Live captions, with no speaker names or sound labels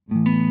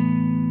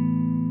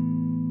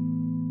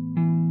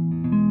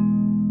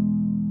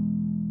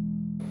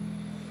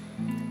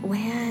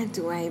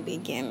do I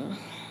begin?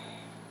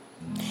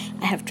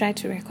 I have tried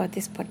to record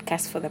this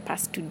podcast for the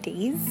past 2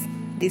 days.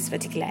 This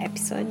particular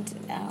episode,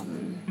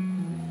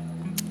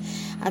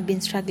 I've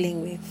been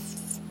struggling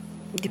with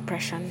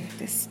depression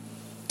these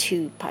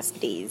 2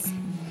 past days.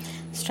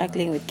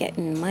 Struggling with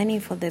getting money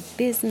for the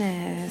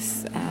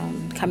business,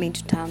 coming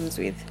to terms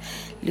with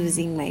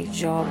losing my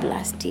job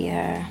last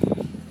year.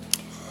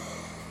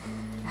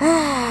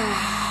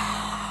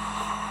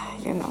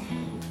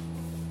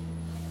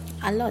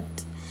 A lot.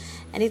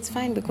 And it's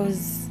fine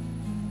because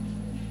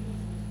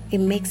it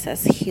makes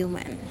us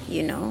human,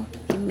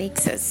 It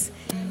makes us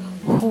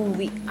who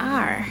we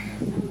are.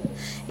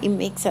 It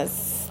makes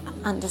us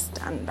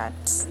understand that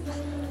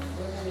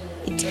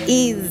it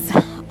is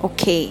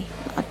okay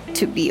not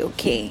to be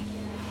okay.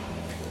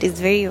 It is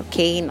very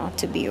okay not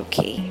to be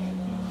okay.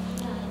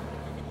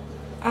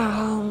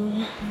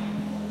 And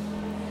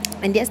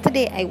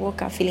yesterday I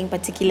woke up feeling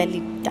particularly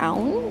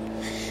down,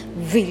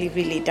 really,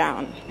 really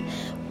down.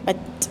 But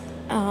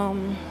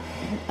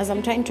as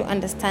I'm trying to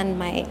understand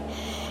my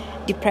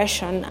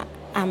depression,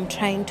 I'm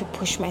trying to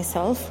push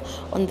myself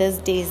on those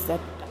days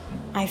that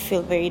I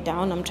feel very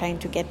down. I'm trying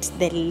to get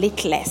the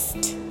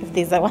littlest, if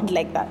there's a word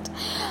like that,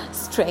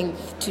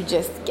 strength to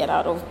just get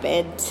out of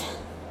bed,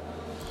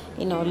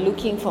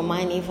 looking for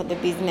money for the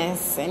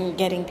business and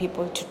getting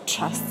people to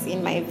trust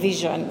in my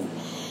vision,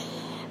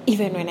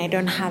 even when I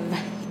don't have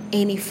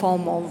any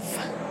form of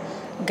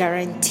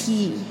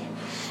guarantee,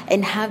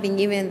 and having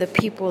even the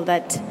people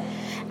that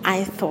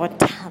I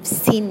thought have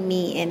seen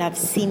me and have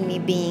seen me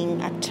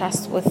being a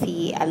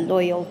trustworthy, a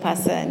loyal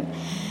person,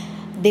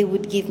 they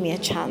would give me a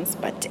chance,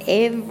 but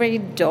every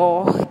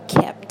door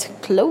kept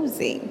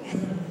closing.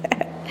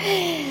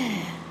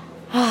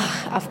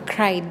 I've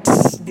cried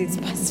these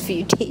past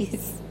few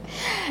days,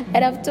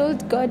 and I've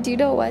told God, you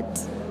know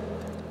what?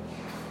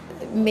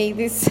 May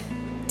this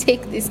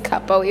take this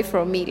cup away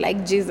from me,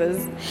 like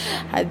Jesus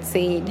had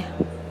said.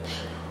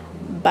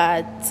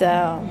 But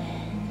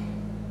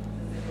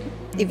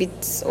if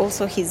it's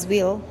also His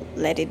will,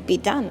 let it be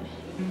done,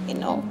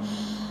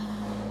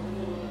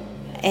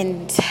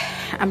 And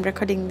I'm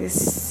recording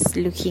this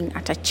looking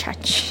at a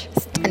church,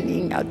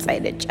 standing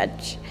outside a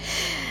church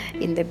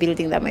in the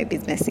building that my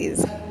business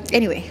is.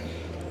 Anyway,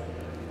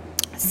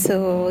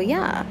 so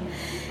yeah.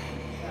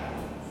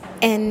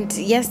 And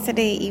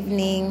yesterday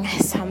evening,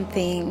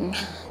 something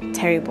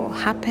terrible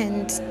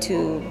happened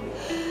to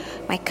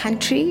my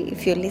country.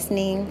 If you're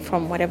listening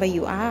from wherever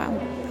you are,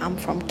 I'm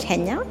from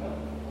Kenya.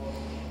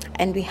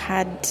 And we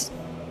had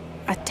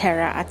a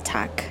terror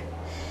attack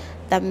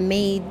that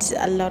made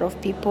a lot of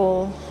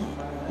people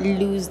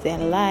lose their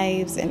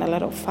lives and a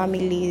lot of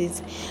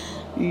families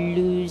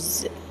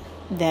lose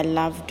their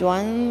loved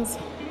ones.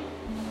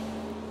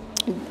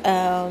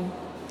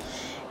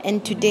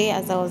 And today,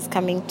 as I was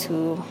coming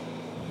to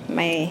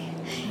my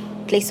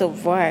place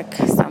of work,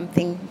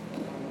 something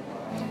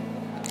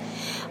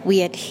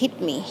weird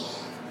hit me.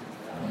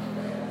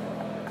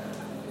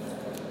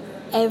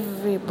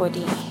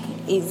 Everybody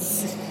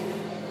is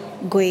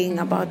going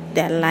about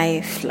their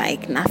life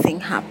like nothing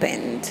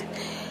happened.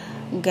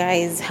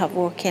 Guys have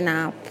woken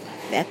up,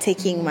 they're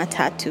taking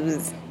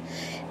matatus,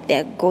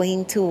 they're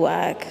going to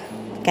work.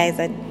 Guys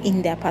are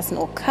in their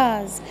personal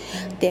cars,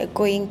 they're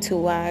going to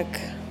work.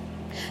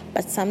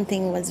 But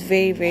something was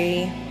very,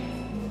 very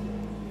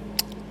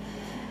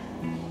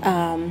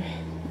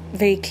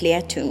very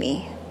clear to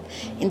me.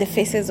 In the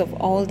faces of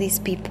all these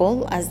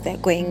people as they're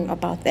going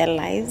about their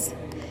lives,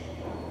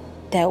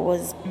 there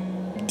was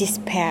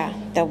despair,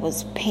 there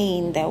was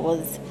pain, there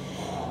was,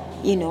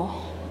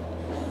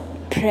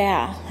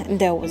 prayer, and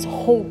there was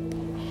hope.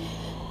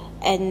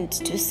 And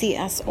to see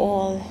us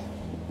all,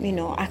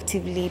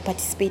 actively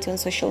participate on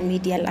social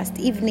media last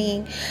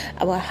evening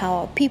about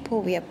how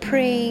people we are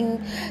praying,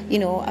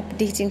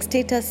 updating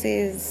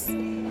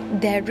statuses,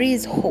 there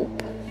is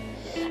hope.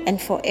 And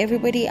for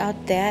everybody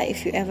out there,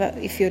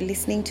 if you're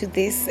listening to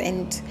this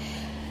and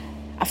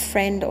a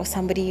friend or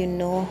somebody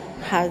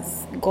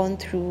has gone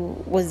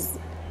through, was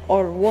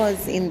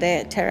in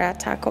the terror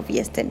attack of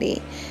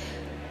yesterday,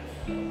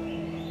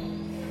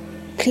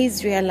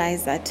 please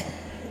realize that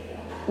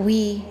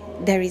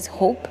there is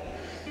hope,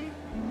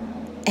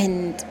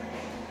 and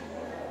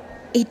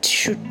it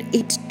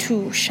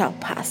too shall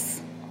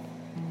pass.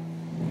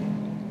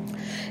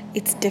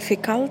 It's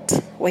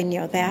difficult when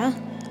you're there,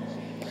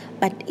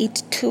 but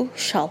it too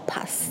shall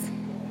pass.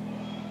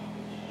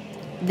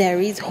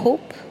 There is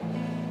hope,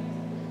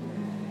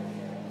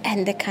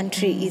 and the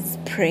country is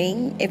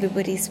praying,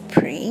 everybody's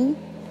praying,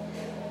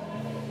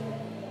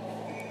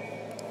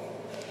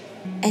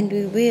 and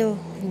we will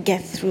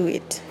get through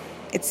it.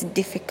 It's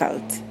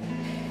difficult.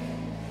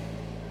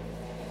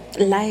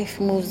 Life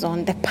moves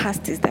on. The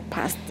past is the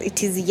past.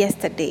 It is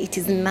yesterday. It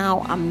is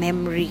now a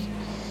memory.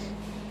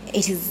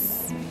 It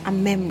is a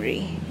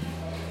memory.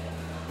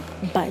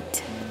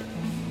 But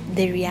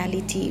the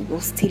reality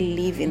will still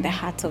live in the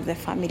hearts of the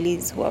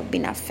families who have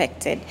been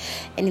affected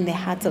and in the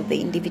hearts of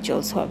the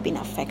individuals who have been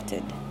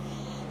affected.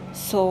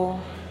 So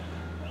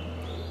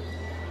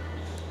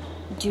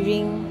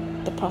during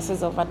the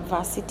process of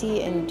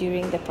adversity and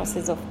during the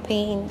process of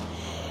pain,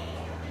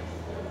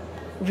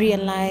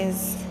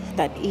 realize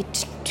that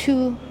it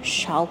too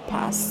shall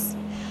pass,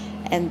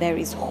 and there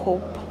is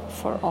hope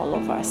for all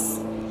of us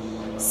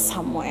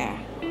somewhere.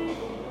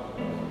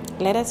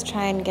 Let us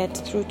try and get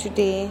through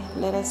today.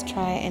 Let us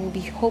try and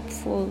be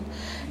hopeful.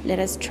 Let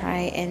us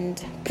try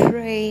and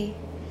pray.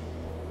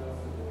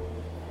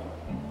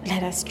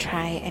 Let us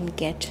try and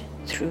get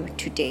through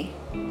today,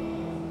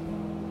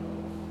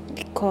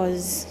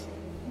 because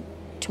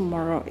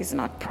tomorrow is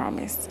not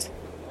promised.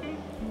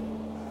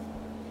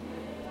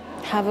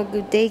 Have a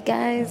good day,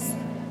 guys.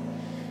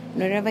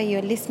 Wherever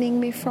you're listening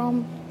me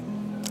from,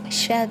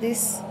 share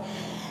this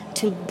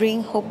to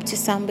bring hope to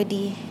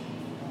somebody.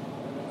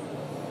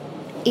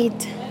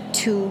 It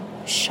too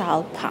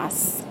shall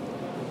pass.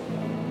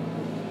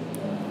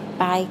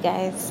 Bye,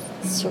 guys.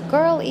 It's your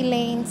girl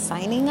Elaine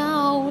signing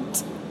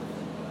out.